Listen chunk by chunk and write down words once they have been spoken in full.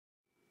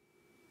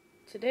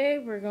Today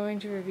we're going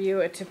to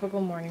review a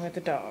typical morning with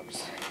the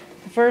dogs.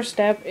 The first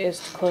step is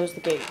to close the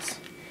gates.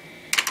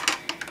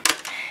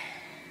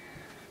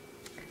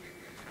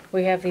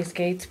 We have these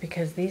gates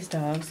because these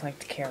dogs like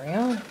to carry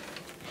on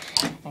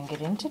and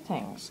get into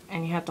things.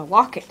 And you have to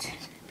lock it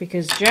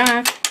because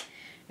Jack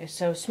is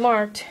so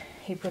smart,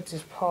 he puts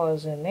his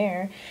paws in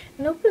there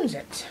and opens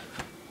it.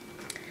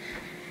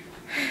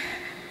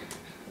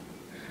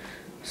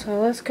 So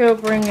let's go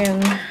bring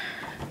in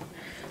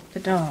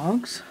the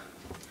dogs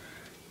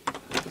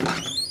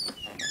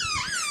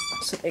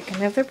so they can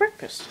have their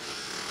breakfast.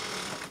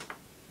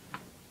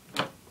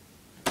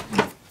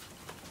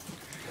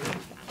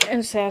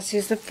 And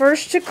Sassy's the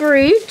first to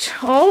greet,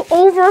 all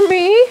over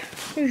me.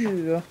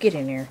 Ooh, get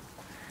in here.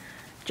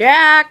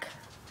 Jack!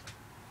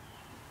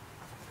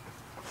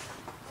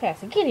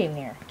 Sassy, get in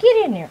there.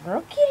 Get in there,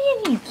 girl. Get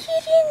in here.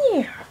 Get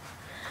in here.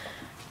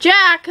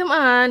 Jack, come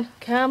on.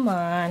 Come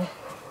on.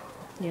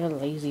 You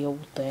lazy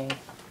old thing.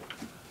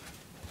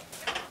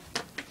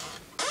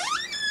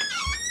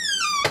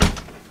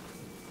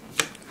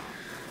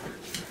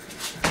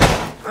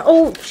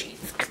 Oh,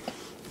 jeez.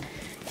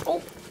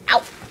 Oh,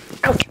 ow.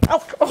 Ouch,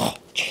 ouch. Oh,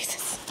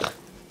 Jesus.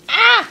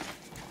 Ah!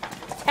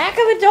 Back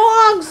of the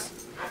dogs.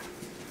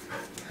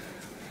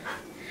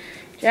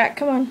 Jack,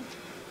 come on.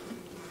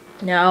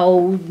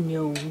 No.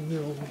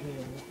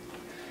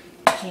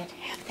 Can't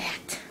have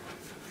that.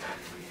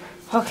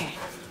 Okay.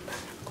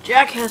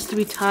 Jack has to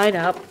be tied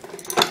up,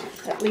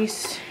 at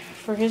least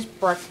for his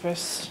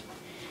breakfast,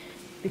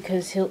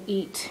 because he'll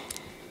eat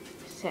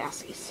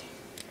Sassy's.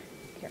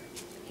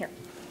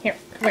 Here,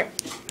 come here.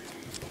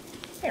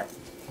 Here.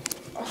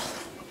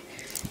 Oh.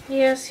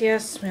 Yes,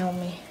 smell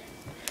me.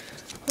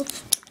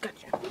 Oops,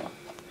 gotcha.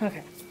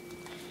 Okay.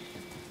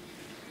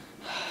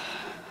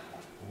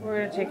 We're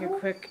going to take a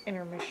quick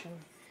intermission.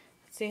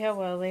 See how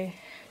well they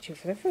chew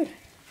for their food.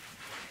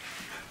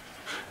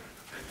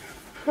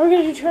 Are we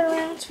going to do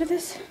turnarounds for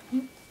this?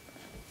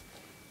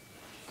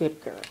 Good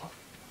girl.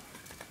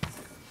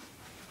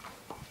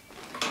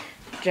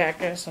 Jack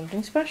does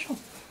something special.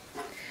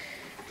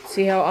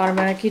 See how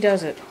automatic he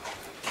does it.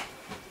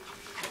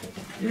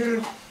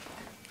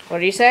 What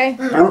do you say?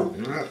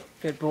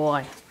 Good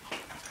boy.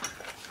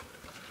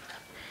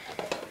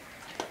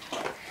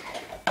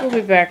 We'll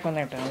be back when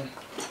they're done.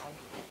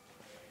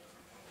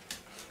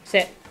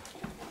 Sit.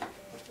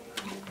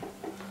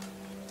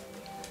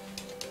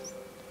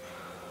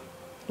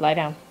 Lie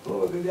down.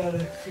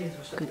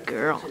 Good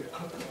girl.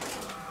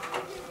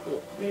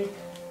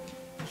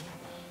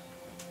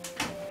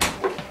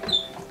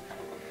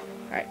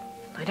 Alright,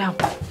 lie down.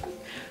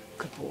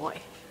 Good boy.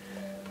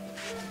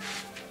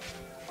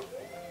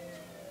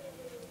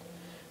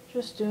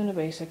 Just doing the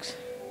basics.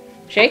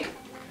 Shake.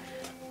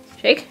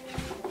 Shake.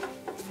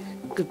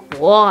 Good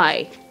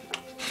boy.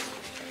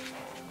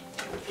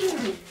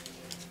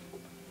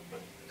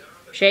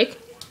 Shake.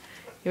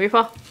 Give me your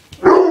paw.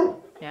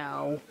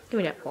 No. Give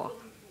me that paw.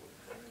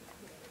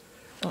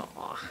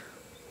 Aw.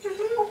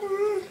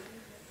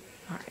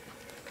 Alright.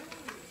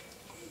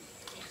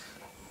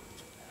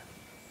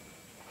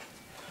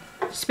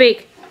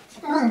 Speak.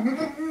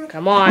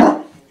 Come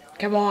on.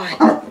 Come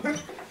on.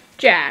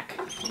 Jack.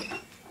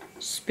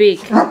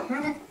 Speak.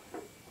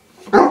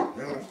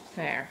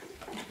 There.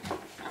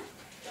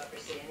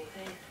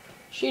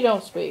 She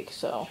don't speak,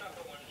 so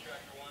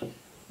you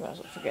might as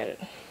well forget it.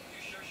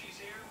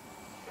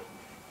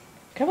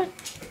 Come on.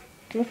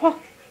 Give me a paw.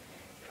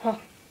 Paw.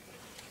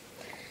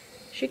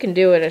 She can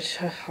do it. It's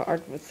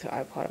hard with the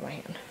iPod in my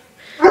hand.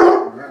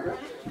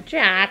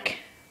 Jack.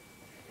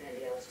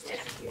 Sit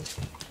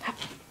up.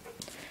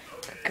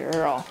 Good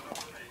girl.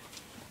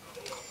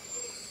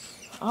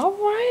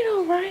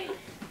 Alright.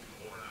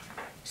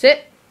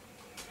 Sit.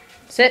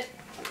 Sit.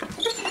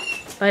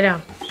 Lie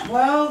down.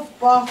 12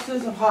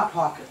 boxes of Hot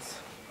Pockets.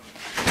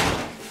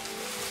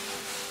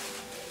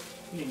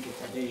 You didn't get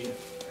that, did you?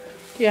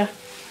 Yeah.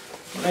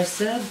 What I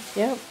said?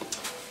 Yep.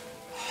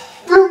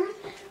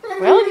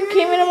 Well, you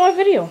came in on my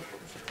video.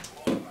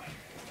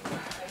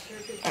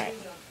 Alright.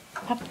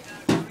 Up.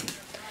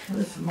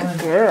 Good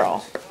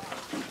girl.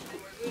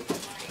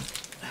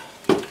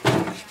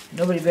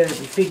 Nobody better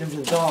be feeding them to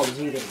the dogs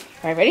either.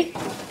 Alright, ready?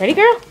 Ready,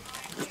 girl?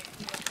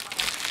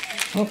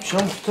 Oh, she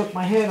almost took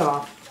my head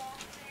off.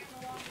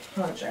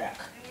 Oh, Jack.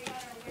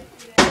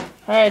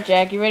 Alright,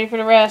 Jack, you ready for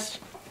the rest?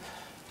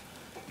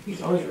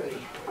 He's always ready.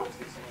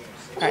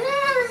 Alright.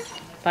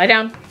 Lie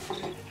down.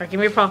 Alright, give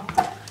me your paw.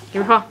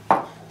 Give me your paw.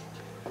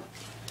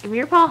 Give me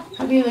your paw.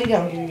 How do you lay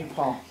down and give me your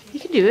paw? You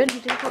can do it.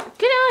 Get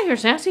out of here,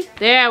 Sassy.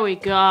 There we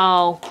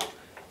go.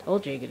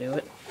 Told you you could do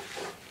it.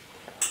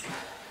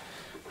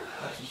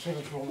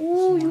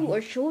 Oh, you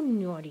are so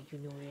naughty, you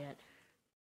know that.